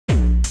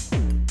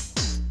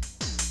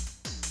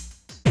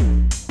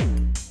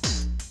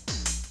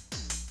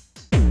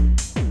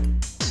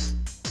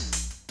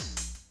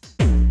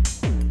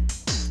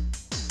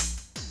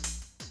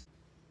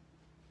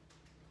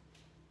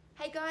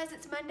guys,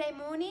 it's Monday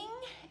morning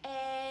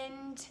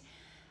and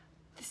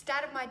the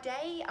start of my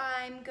day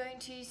I'm going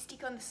to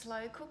stick on the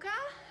slow cooker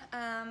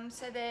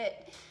so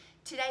that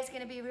today's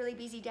going to be a really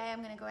busy day.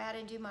 I'm going to go out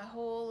and do my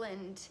haul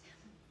and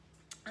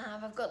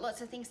I've got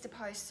lots of things to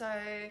post, so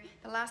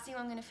the last thing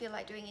I'm going to feel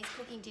like doing is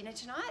cooking dinner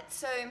tonight.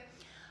 So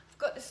I've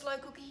got the slow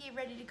cooker here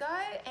ready to go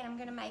and I'm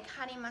going to make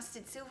honey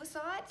mustard silver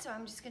side, so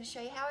I'm just going to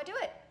show you how I do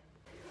it.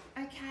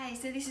 Okay,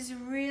 so this is a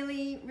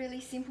really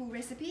simple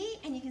recipe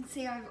and you can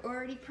see I've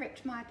already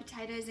prepped my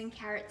potatoes and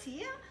carrots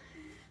here.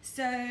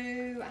 So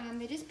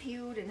they're just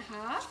peeled and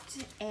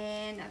halved,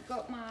 and I've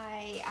got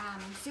my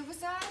silver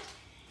side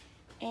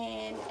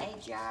and a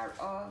jar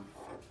of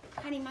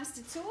honey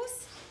mustard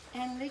sauce,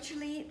 and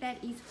literally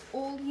that is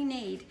all you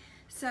need.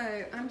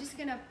 So I'm just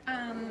gonna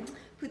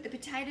put the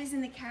potatoes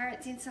and the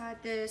carrots inside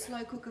the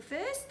slow cooker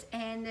first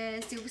and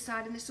the silver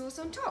side and the sauce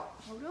on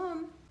top. Hold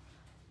on.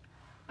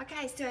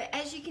 Okay, so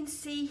as you can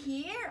see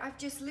here, I've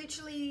just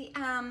literally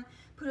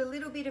put a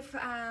little bit of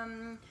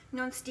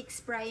non-stick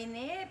spray in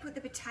there, put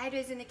the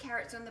potatoes and the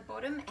carrots on the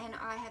bottom, and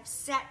I have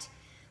sat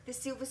the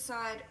silver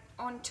side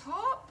on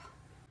top.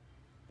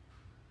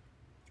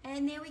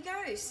 And there we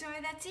go, so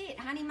that's it.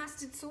 Honey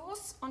mustard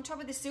sauce on top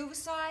of the silver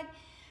side,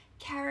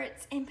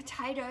 carrots and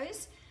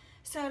potatoes.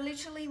 So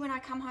literally when I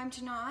come home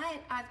tonight,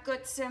 I've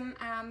got some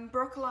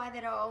broccoli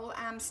that I'll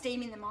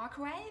steam in the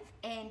microwave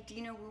and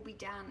dinner will be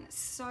done.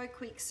 So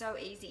quick, so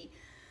easy.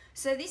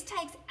 So this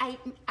takes 8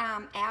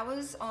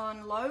 hours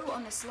on low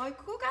on the slow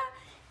cooker,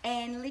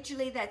 and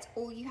literally that's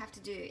all you have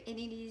to do, and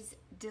it is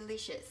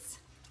delicious.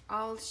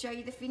 I'll show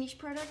you the finished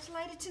product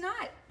later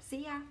tonight.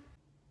 See ya.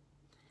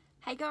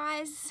 Hey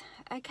guys,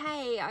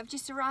 okay, I've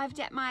just arrived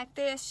at my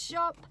first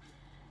shop.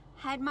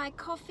 Had my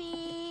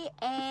coffee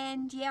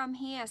and yeah, I'm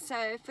here.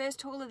 So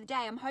first haul of the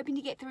day. I'm hoping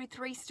to get through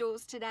 3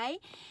 stores today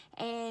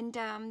and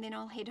then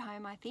I'll head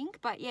home, I think.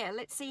 But yeah,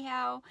 let's see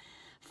how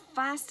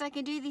fast I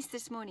can do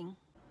this morning.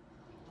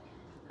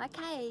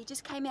 Okay,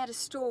 just came out of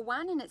store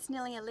 1 and it's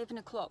nearly 11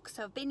 o'clock.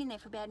 So I've been in there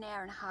for about an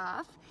hour and a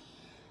half.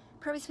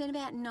 Probably spent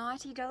about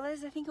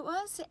 $90, I think it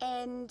was.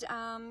 And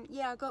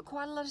yeah, I got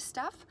quite a lot of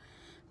stuff.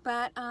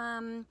 But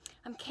I'm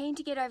keen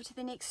to get over to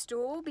the next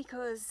store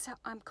because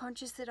I'm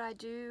conscious that I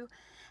do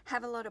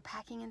have a lot of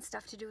packing and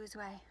stuff to do as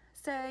well.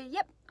 So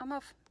yep, I'm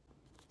off.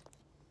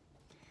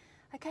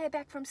 Okay,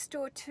 back from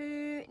store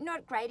 2.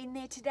 Not great in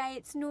there today.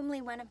 It's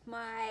normally one of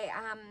my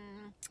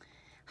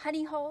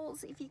honey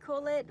holes, if you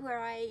call it,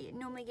 where I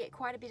normally get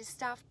quite a bit of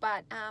stuff,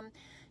 but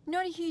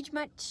not a huge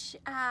amount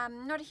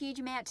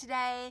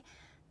today.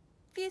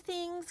 Few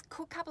things,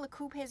 couple of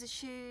cool pairs of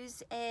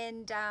shoes,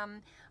 and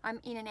I'm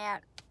in and out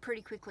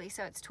pretty quickly.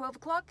 So it's 12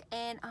 o'clock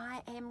and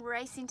I am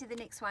racing to the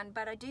next one,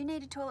 but I do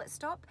need a toilet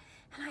stop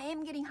and I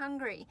am getting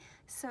hungry,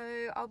 so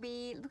I'll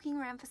be looking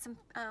around for some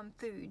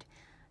food.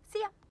 See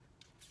ya.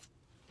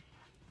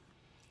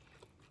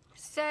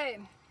 So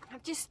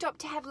I've just stopped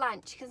to have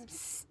lunch because I'm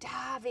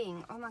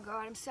starving. Oh my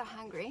god, I'm so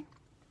hungry.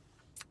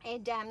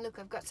 And look,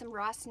 I've got some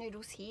rice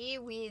noodles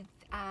here with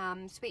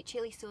sweet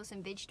chili sauce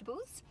and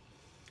vegetables.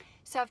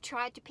 So I've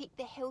tried to pick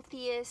the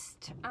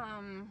healthiest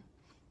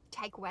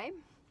takeaway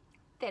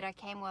that I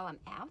can while I'm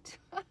out.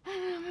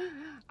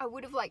 I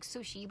would have liked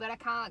sushi, but I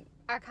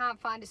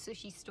can't find a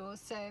sushi store.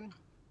 So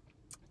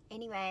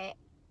anyway,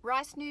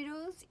 rice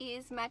noodles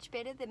is much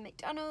better than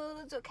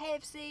McDonald's or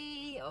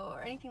KFC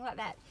or anything like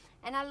that.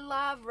 And I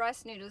love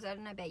rice noodles. I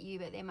don't know about you,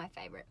 but they're my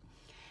favorite.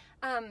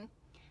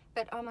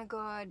 But oh my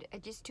god,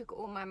 it just took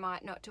all my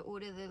might not to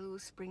order the little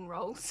spring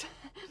rolls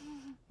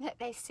that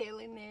they sell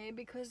in there,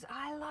 because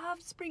I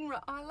love spring roll.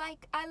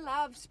 I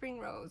love spring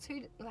rolls.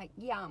 Who like,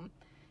 yum.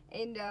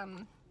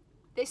 And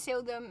they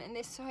sell them and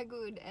they're so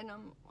good, and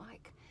I'm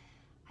like,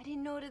 I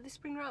didn't order the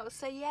spring rolls,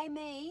 so yay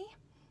me.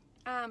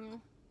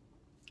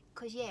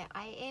 Cause yeah,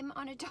 I am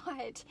on a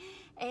diet,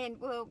 and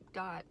well,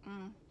 don't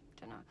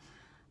know.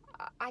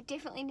 I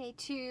definitely need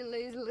to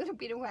lose a little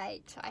bit of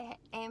weight.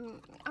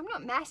 I'm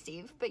not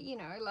massive, but you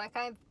know, like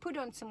I've put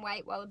on some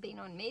weight while I've been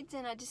on meds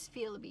and I just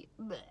feel a bit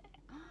bleh.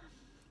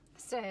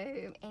 So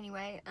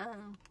anyway,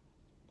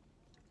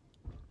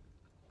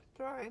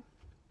 sorry,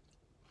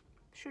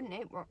 shouldn't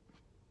eat what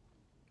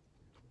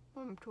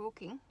I'm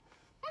talking.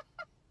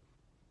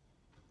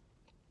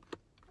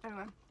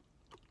 Anyway,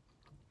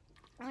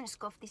 I'm going to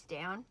scoff this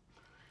down,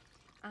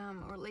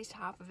 or at least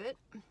half of it,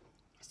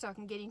 so I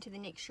can get into the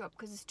next shop,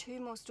 because there's 2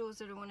 more stores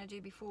that I want to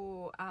do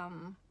before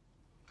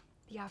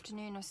the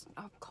afternoon.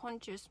 I'm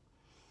conscious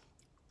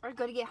I've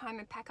got to get home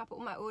and pack up all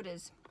my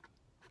orders.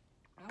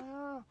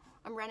 Oh,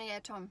 I'm running out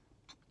of time.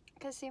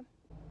 Okay, see you.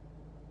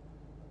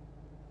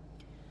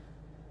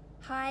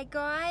 Hi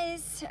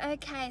guys.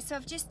 Okay, so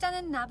I've just done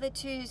another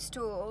 2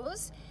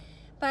 stores,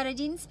 but I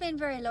didn't spend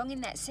very long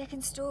in that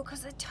second store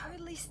because I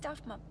totally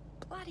stuffed my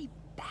bloody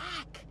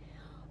back.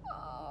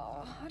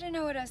 Oh, I don't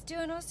know what I was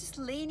doing. I was just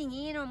leaning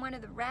in on one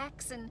of the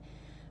racks, and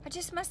I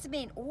just must have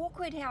been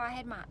awkward how I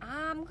had my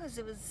arm, because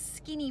it was a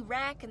skinny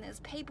rack and there's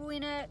people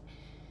in it.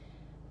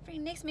 For the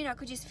next minute I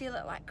could just feel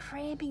it like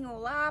cramping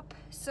all up.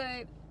 So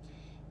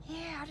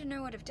yeah, I don't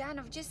know what I've done.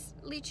 I just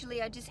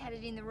had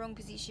it in the wrong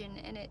position,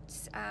 and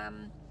it's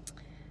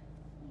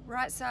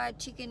right side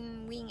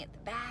chicken wing at the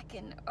back,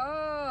 and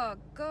oh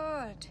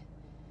God,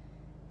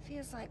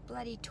 feels like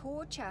bloody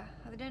torture.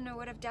 I don't know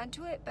what I've done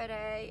to it, but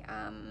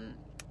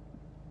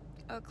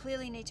I'll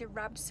clearly need to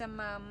rub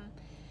some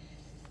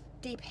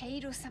deep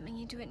heat or something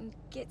into it and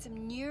get some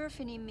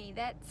Nurofen in me.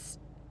 That's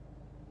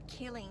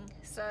killing.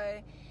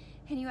 So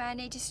anyway, I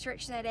need to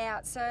stretch that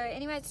out. So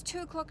anyway, it's 2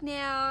 o'clock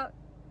now.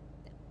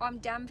 I'm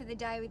done for the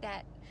day with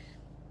that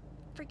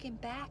freaking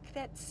back.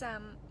 That's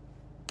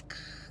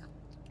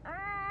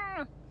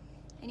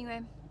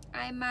anyway,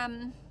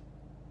 I'm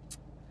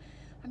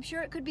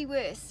sure it could be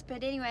worse,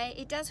 but anyway,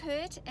 it does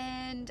hurt,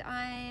 and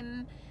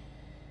I'm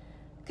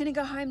gonna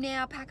go home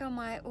now, pack on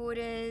my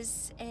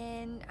orders,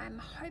 and I'm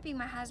hoping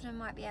my husband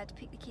might be able to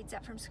pick the kids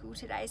up from school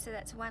today, so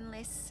that's one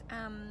less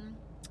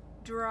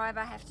drive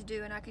I have to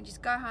do, and I can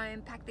just go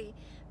home, pack the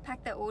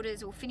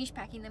orders, or finish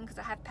packing them because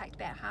I have packed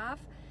about half,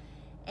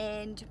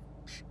 and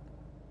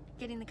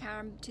get in the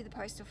car to the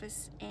post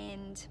office,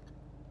 and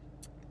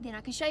then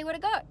I can show you what I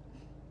got.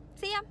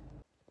 See ya.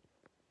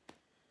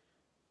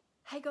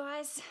 Hey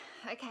guys,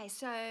 okay,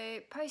 so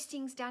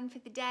posting's done for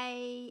the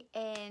day,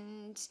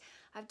 and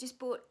I've just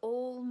brought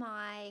all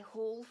my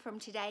haul from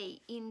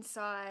today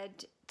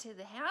inside to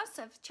the house.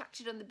 I've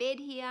chucked it on the bed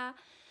here,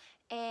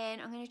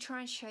 and I'm going to try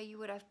and show you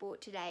what I've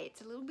bought today.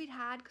 It's a little bit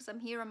hard because I'm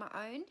here on my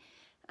own,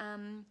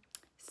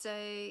 so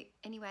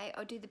anyway,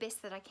 I'll do the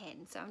best that I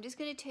can. So I'm just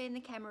going to turn the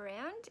camera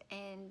around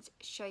and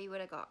show you what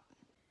I got.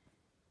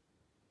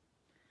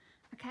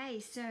 Okay,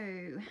 so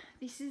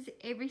this is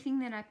everything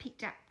that I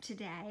picked up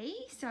today.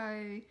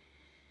 So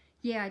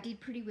yeah, I did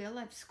pretty well.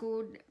 I've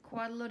scored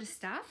quite a lot of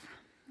stuff.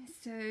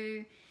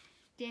 So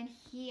down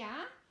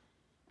here,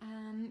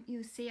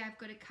 you'll see I've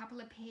got a couple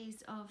of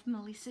pairs of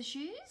Melissa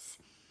shoes.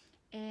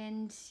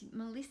 And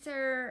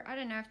Melissa, I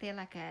don't know if they're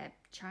like a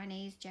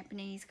Chinese,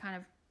 Japanese kind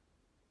of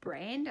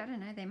brand. I don't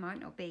know, they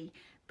might not be,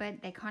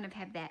 but they kind of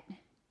have that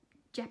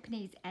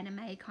Japanese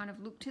anime kind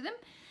of look to them.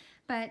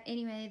 But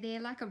anyway, they're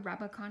like a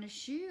rubber kind of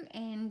shoe,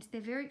 and they're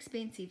very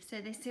expensive,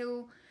 so they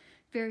sell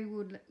very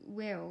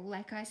well.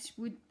 Like I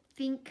would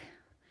think,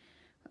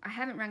 I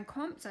haven't run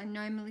comps, I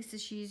know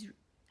Melissa's shoes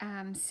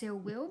sell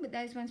well, but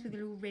those ones with the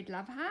little red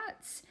love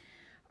hearts,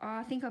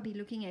 I think I'll be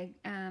looking at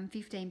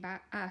 50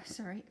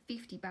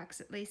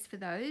 bucks at least for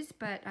those,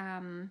 but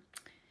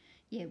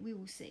yeah, we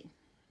will see.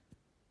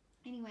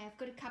 Anyway, I've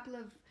got a couple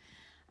of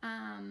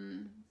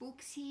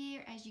books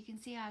here. As you can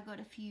see, I got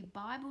a few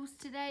Bibles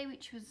today,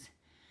 which was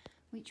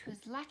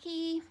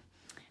lucky.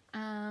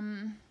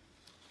 I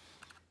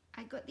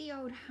got the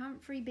old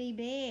Humphrey B.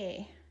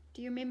 Bear.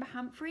 Do you remember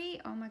Humphrey?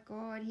 Oh my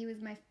God, he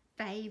was my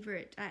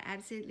favorite. I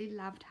absolutely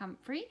loved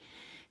Humphrey.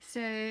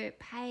 So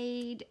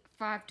paid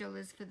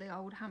 $5 for the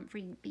old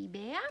Humphrey B.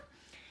 Bear,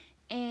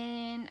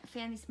 and I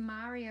found this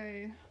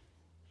Mario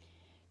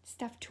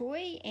stuffed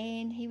toy,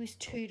 and he was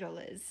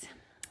 $2.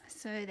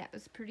 So that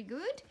was pretty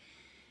good.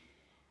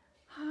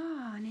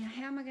 Oh, now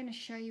how am I going to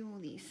show you all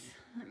this?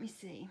 Let me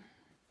see.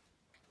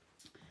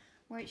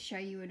 Won't show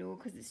you it all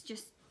because it's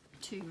just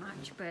too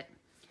much, but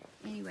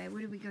anyway,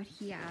 what do we got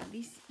here?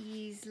 This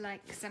is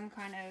like some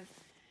kind of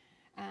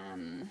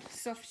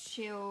soft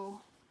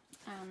shell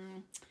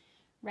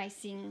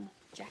racing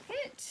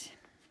jacket.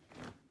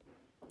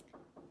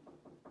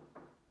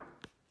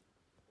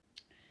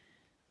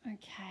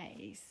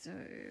 Okay, so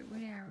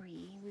where are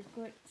we? We've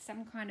got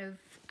some kind of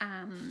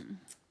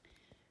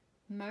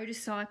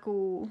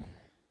motorcycle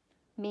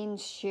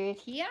men's shirt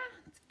here.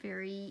 It's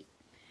very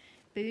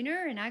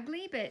booner and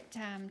ugly, but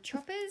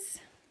choppers.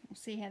 We'll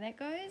see how that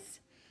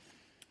goes.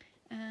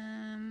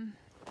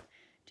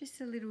 Just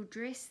a little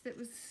dress that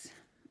was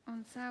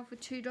on sale for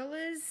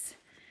 $2.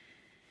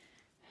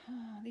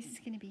 Oh, this is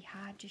going to be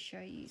hard to show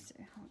you, so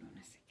hold on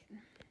a second.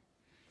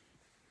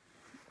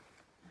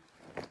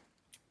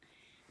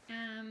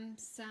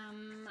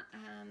 Some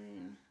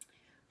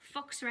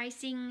Fox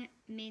Racing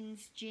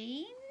men's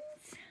jeans.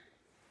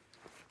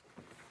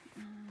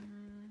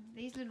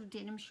 These little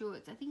denim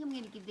shorts, I think I'm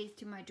going to give these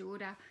to my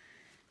daughter.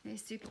 They're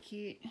super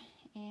cute,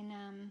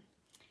 and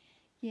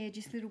yeah,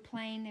 just little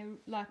plain, they're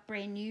like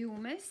brand new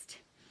almost.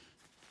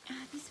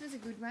 This was a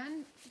good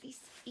one. This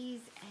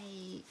is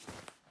a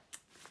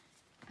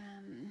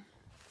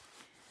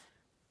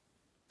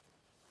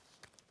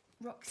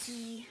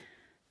Roxy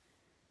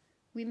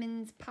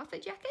women's puffer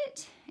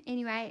jacket.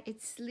 Anyway,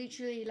 it's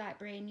literally like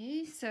brand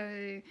new,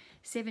 so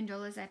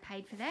 $7 I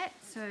paid for that,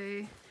 so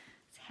I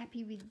was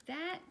happy with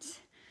that.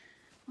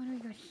 What do we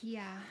got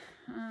here?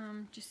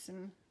 Just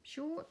some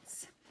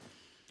shorts.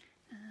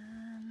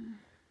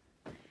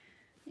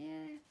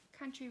 Yeah,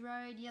 Country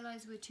Road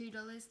yellows were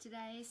 $2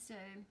 today, so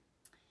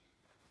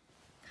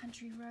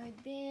Country Road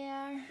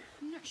there.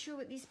 I'm not sure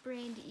what this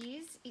brand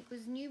is. It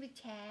was new with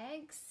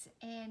tags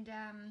and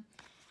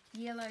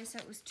yellow, so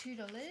it was $2.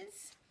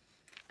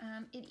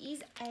 It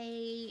is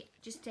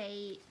just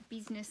a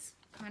business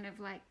kind of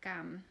like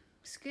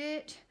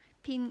skirt,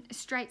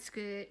 straight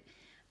skirt,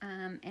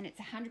 and it's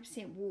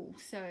 100% wool,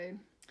 so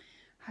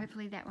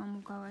hopefully that one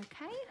will go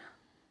okay.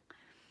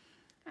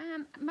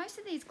 Most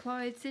of these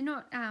clothes, they're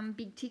not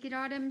big ticket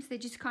items, they're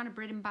just kind of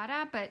bread and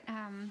butter, but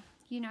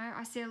you know,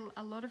 I sell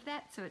a lot of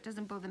that, so it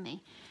doesn't bother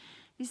me.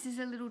 This is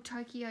a little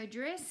Tokyo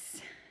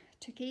dress,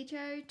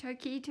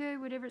 Tokito,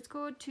 whatever it's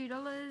called,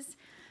 $2.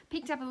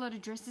 Picked up a lot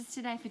of dresses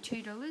today for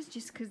 $2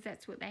 just because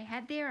that's what they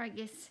had there. I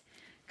guess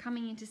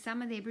coming into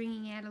summer, they're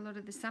bringing out a lot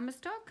of the summer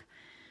stock.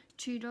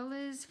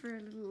 $2 for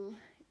a little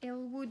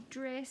Elwood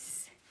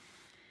dress,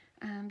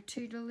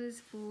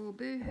 $2 for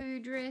Boohoo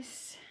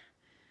dress.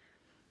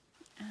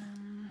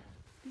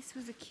 This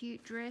was a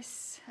cute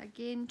dress,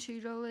 again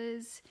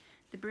 $2.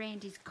 The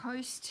brand is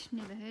Coast,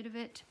 never heard of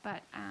it,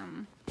 but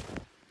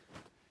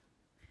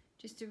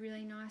just a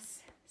really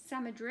nice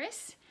summer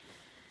dress.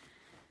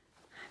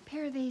 A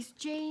pair of these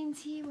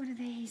jeans here, what are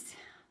these?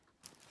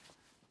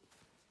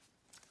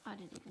 I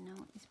don't even know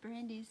what this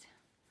brand is.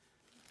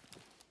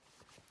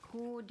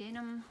 Core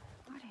denim,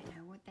 I don't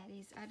know what that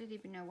is. I don't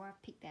even know why I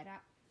picked that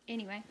up.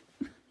 Anyway,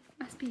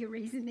 must be a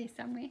reason there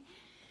somewhere.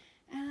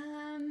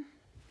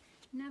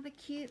 Another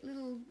cute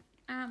little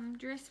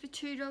dress for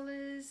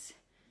 $2.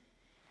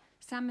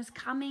 Summer's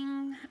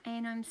coming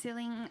and I'm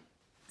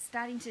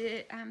starting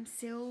to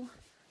sell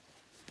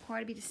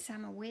quite a bit of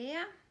summer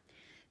wear.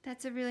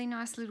 That's a really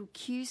nice little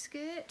Q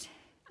skirt.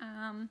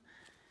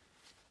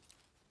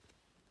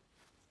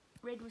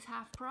 Red was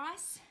half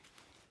price,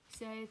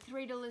 so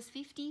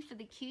 $3.50 for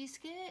the Q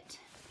skirt.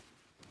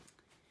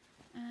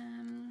 I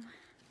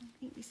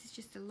think this is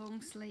just a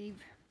long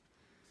sleeve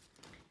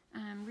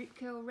Rip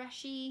Curl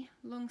Rashi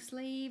long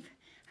sleeve,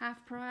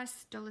 half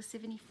price,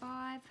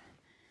 $1.75.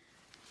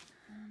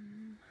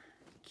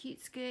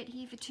 Cute skirt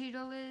here for $2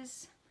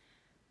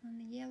 on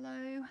the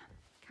yellow.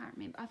 Can't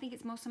remember. I think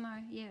it's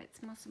Mossimo. Yeah, it's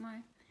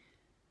Mossimo.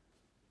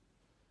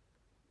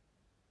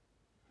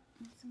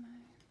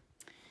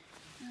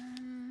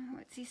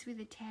 What's this with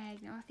a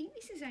tag? No, I think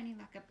this is only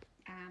like a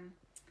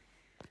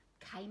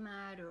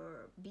Kmart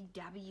or Big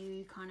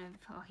W kind of.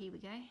 Oh, here we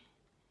go.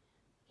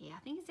 Yeah, I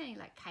think it's only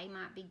like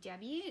Kmart, Big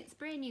W. It's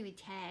brand new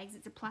with tags.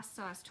 It's a plus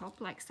size top,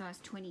 like size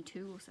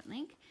 22 or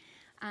something.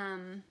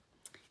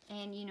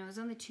 And, you know, it's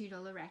on the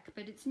 $2 rack,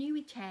 but it's new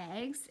with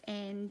tags.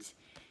 And,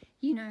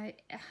 you know,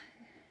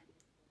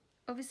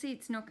 obviously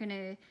it's not going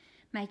to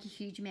make a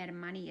huge amount of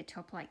money, a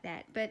top like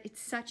that. But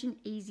it's such an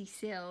easy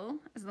sell,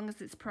 as long as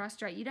it's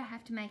priced right. You don't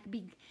have to make a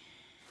big,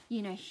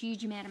 you know,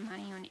 huge amount of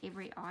money on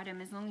every item,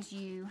 as long as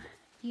you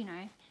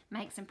know,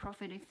 make some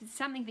profit. If it's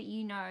something that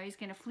you know is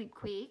going to flip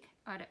quick,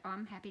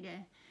 I'm happy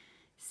to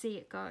see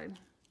it go.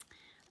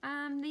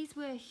 These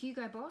were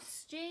Hugo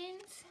Boss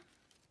jeans.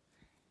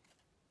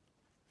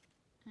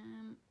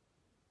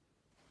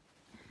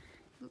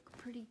 Look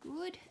pretty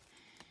good.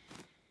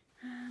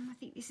 I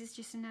think this is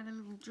just another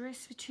little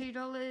dress for $2.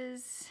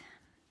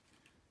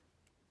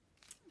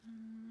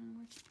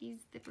 What is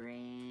the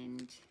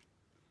brand?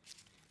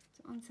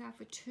 It's on sale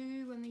for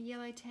 $2 on the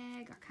yellow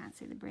tag. I can't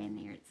see the brand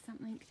there. It's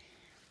something.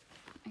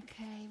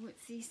 Okay,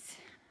 what's this?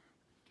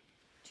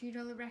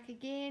 $2 rack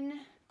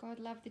again. God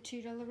love the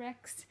 $2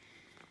 racks.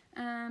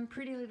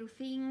 Pretty Little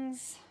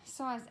Things,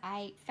 size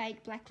 8,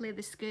 fake black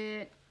leather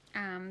skirt.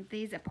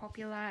 These are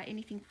popular.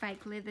 Anything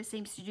fake leather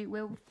seems to do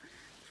well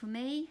for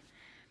me.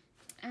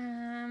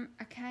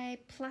 Okay,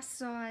 plus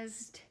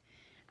sized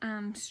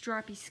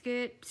stripy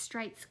skirt,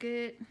 straight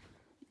skirt.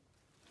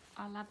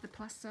 I love the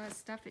plus size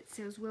stuff. It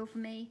sells well for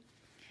me.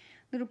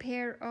 Little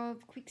pair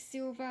of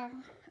Quicksilver,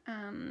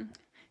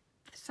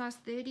 size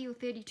 30 or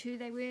 32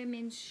 they were,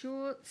 men's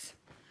shorts.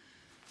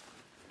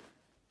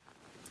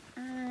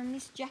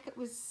 This jacket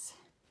was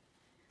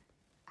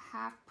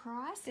half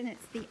price and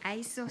it's the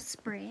ASOS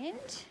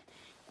brand,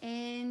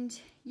 and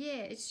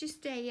yeah, it's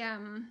just a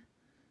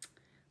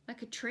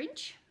like a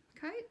trench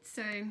coat,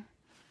 so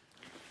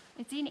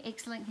it's in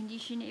excellent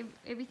condition.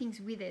 Everything's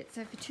with it,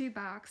 so for $2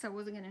 I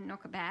wasn't going to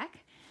knock it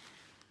back.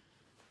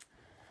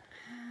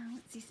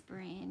 What's this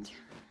brand?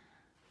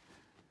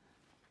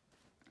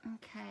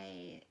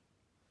 Okay,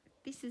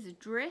 this is a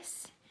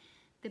dress.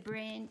 The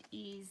brand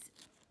is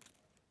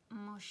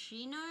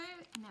Moschino,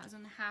 and that was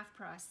on the half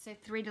price, so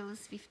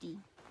 $3.50.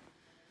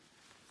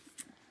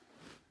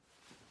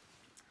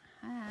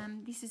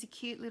 This is a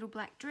cute little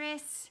black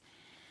dress.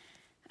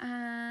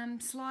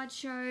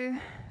 Slideshow,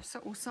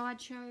 or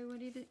sideshow,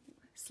 what is it?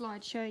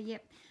 Slideshow,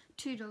 yep,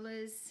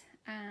 $2.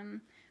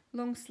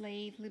 Long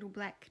sleeve, little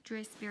black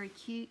dress, very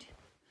cute.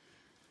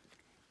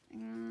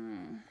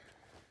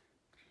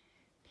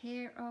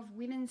 Pair of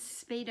women's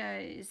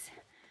Speedos.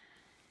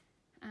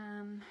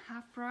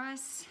 Half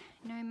price,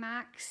 no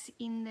marks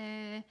in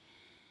the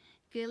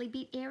girly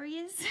bit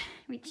areas,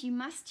 which you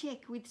must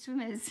check with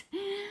swimmers.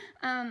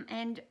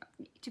 And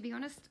to be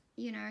honest,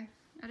 you know,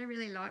 I don't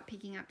really like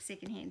picking up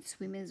secondhand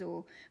swimmers,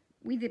 or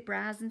with the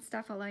bras and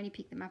stuff, I'll only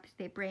pick them up if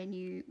they're brand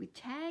new with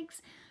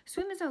tags.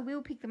 Swimmers, I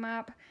will pick them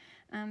up.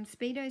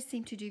 Speedos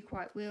seem to do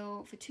quite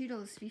well. For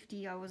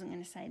 $2.50, I wasn't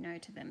going to say no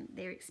to them.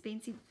 They're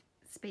expensive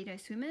Speedo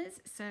swimmers,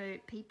 so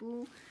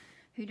people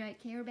who don't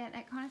care about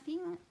that kind of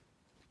thing,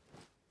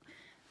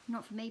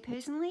 not for me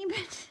personally,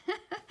 but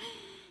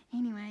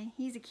Anyway,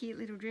 here's a cute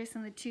little dress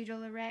on the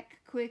 $2 rack,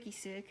 Quirky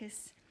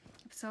Circus.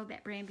 I've sold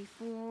that brand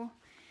before.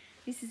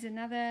 This is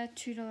another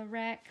 $2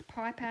 rack.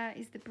 Piper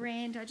is the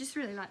brand. I just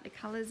really like the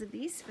colours of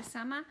this for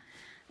summer.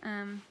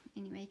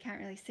 Anyway, you can't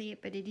really see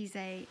it, but it is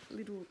a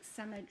little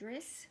summer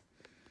dress.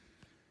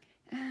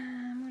 What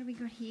have we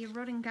got here?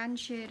 Rod and Gun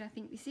shirt, I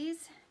think this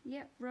is.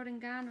 Yep, Rod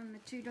and Gun on the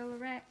 $2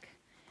 rack.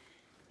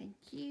 Thank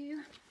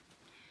you.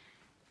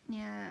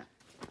 Now,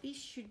 this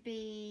should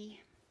be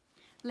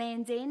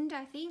Land's End,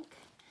 I think.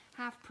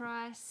 Half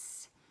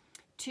price,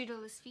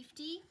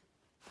 $2.50.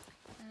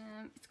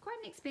 It's quite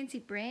an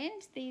expensive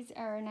brand. These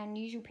are an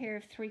unusual pair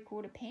of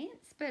 3/4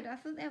 pants, but I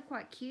thought they were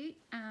quite cute.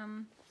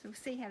 So we'll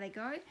see how they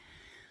go.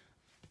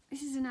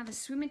 This is another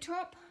swimmer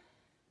top.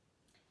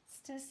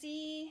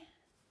 Stussy.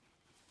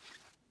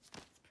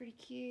 It's pretty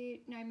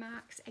cute. No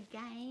marks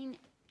again.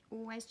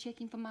 Always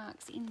checking for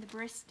marks in the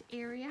breast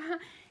area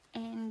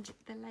and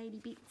the lady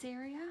bits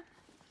area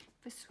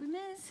for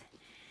swimmers.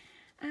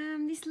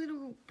 This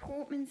little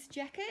Portman's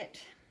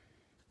jacket.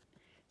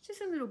 It's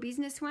just a little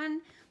business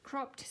one.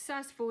 Cropped,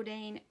 size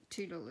 14,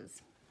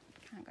 $2.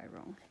 Can't go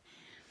wrong.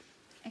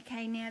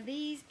 Okay, now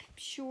these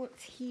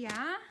shorts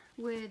here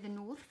were the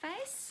North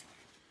Face,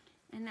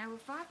 and they were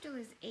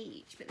 $5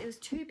 each, but there was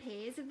 2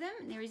 pairs of them,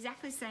 and they're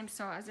exactly the same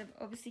size. They've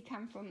obviously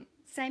come from,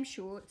 same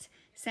shorts,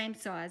 same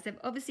size. They've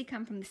obviously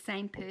come from the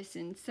same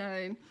person.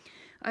 So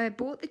I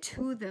bought the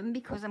 2 of them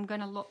because I'm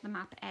going to lot them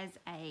up as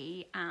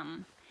a,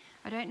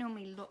 I don't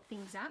normally lot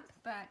things up,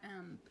 but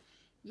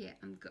yeah,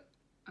 I'm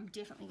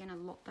definitely going to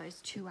lot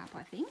those 2 up,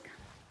 I think.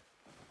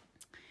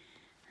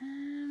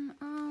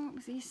 Oh, what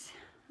was this?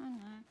 I don't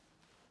know.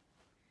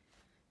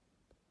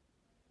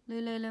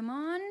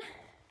 Lululemon.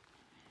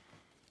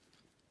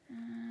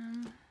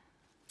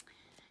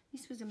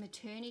 This was a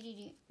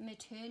maternity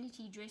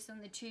dress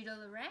on the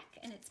 $2 rack,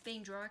 and it's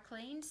been dry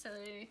cleaned. So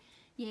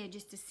yeah,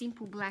 just a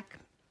simple black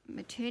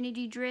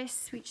maternity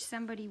dress, which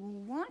somebody will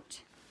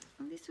want.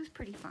 Oh, this was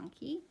pretty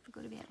funky.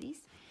 Forgot about this.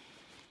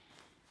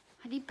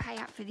 I did pay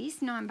up for this,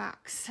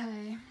 $9. So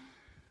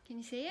can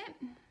you see it?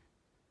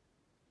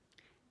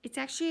 It's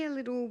actually a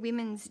little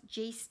women's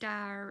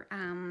G-Star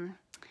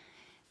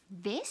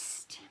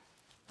vest.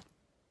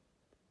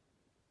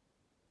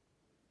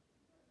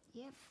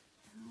 Yep,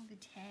 all the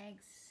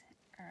tags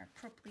are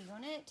properly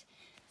on it.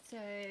 So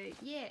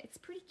yeah, it's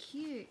pretty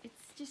cute.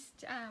 It's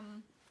just,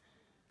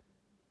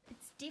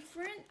 it's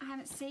different. I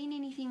haven't seen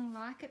anything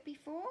like it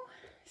before.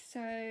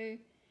 So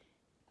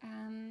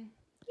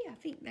yeah, I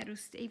think that'll,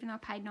 even though I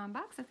paid $9,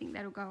 I think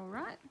that'll go all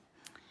right.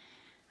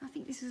 I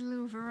think this is a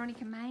little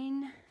Veronica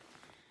Main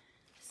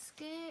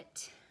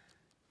skirt,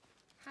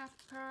 half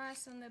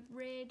price on the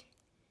red.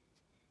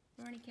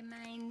 Veronica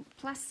Main,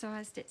 plus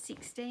sized at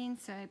 16,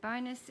 so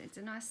bonus. It's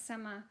a nice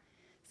summer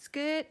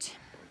skirt.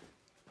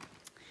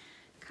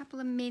 A couple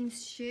of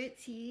men's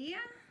shirts here.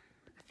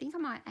 I think I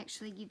might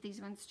actually give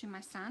these ones to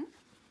my son.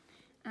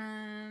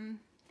 I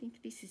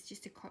think this is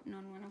just a cotton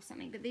on one or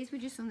something, but these were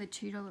just on the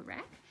 $2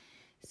 rack.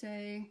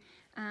 So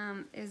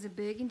there's a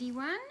burgundy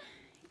one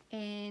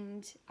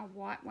and a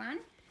white one.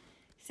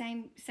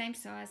 Same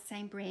size,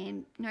 same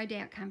brand, no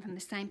doubt come from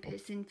the same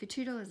person for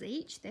 $2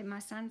 each. They're my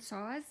son's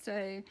size, so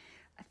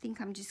I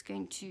think I'm just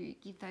going to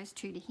give those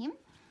 2 to him.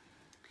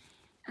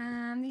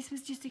 This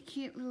was just a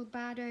cute little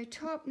Bardo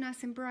top,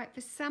 nice and bright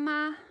for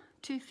summer,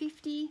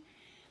 $2.50.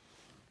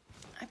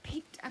 I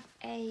picked up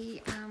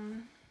a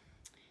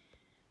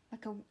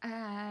like a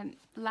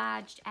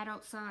large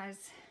adult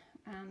size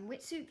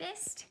wetsuit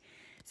vest,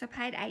 so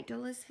I paid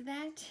 $8 for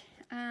that.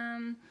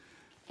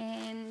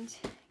 And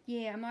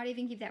yeah, I might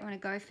even give that one a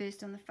go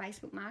first on the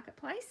Facebook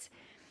Marketplace.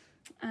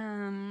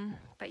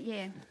 But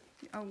yeah,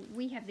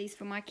 we have these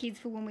for my kids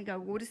for when we go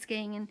water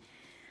skiing, and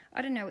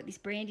I don't know what this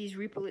brand is,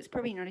 Ripple. It's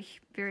probably not a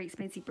very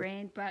expensive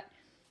brand, but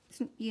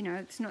it's, you know,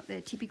 it's not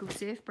the typical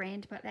surf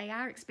brand, but they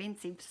are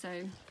expensive,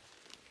 so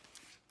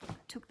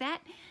took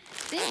that.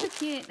 These were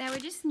cute. They were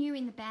just new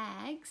in the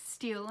bag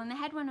still, and they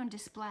had one on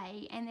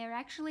display, and they're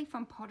actually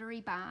from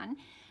Pottery Barn,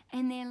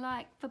 and they're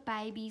like for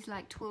babies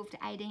like 12 to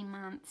 18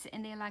 months,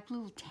 and they're like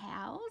little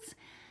towels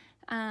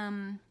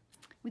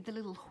with the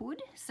little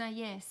hood. So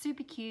yeah,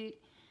 super cute.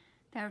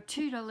 They were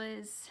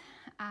 $2.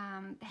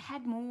 They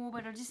had more,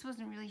 but I just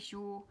wasn't really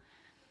sure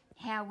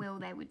how well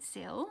they would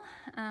sell.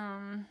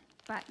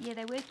 But yeah,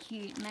 they were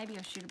cute. Maybe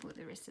I should have bought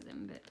the rest of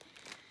them, but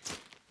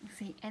we'll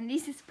see. And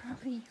this is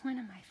probably one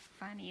of my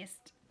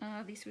funniest.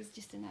 Oh, this was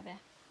just another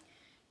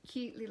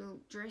cute little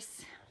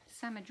dress,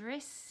 summer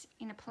dress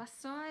in a plus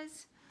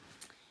size.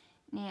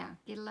 Now,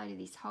 get a load of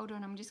this. Hold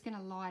on, I'm just going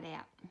to light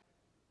out.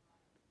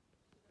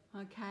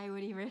 Okay, what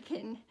do you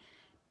reckon?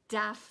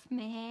 Duff,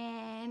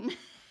 man.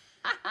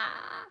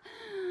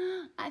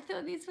 I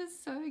thought this was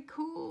so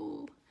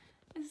cool.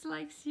 It's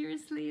like,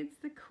 seriously, it's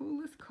the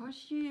coolest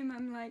costume.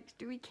 I'm like,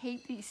 do we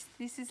keep this?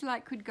 This is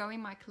like, could go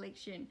in my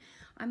collection.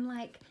 I'm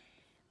like,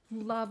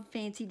 love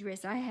fancy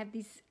dress. I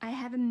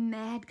have a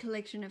mad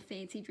collection of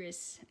fancy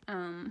dress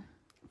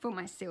for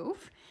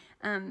myself.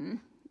 And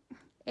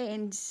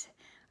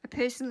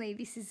Personally,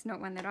 this is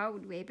not one that I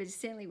would wear, but it's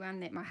certainly one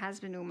that my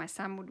husband or my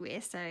son would wear,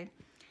 so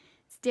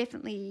it's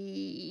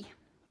definitely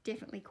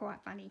quite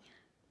funny.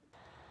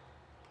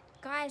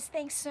 Guys,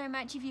 thanks so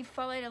much if you've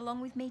followed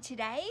along with me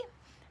today.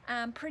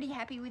 I'm pretty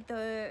happy with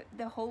the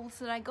hauls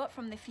that I got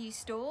from the few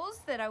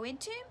stores that I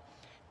went to.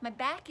 My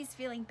back is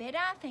feeling better,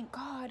 thank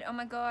God. Oh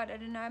my God, I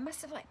don't know, I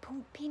must have like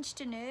pinched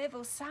a nerve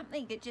or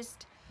something. It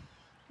just,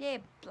 yeah,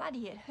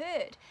 bloody it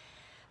hurt.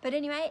 But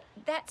anyway,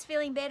 that's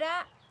feeling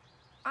better.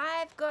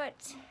 I've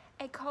got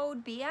a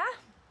cold beer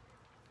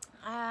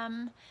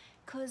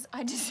because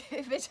I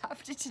deserve it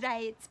after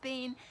today. It's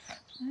been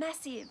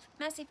massive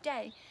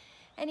day.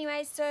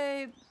 Anyway,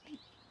 so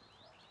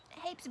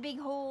heaps of big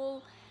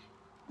haul.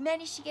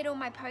 Managed to get all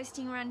my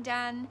posting run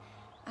done.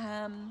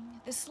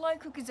 The slow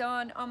cooker's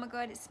on. Oh my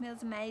God, it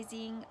smells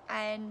amazing.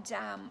 And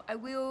I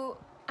will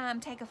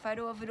take a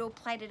photo of it all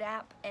plated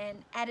up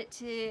and add it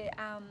to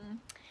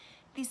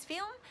this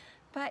film.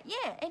 But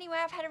yeah, anyway,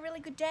 I've had a really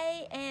good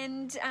day,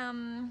 and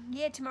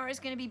yeah, tomorrow's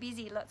going to be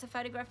busy. Lots of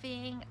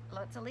photographing,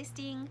 lots of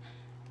listing.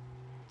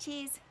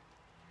 Cheers.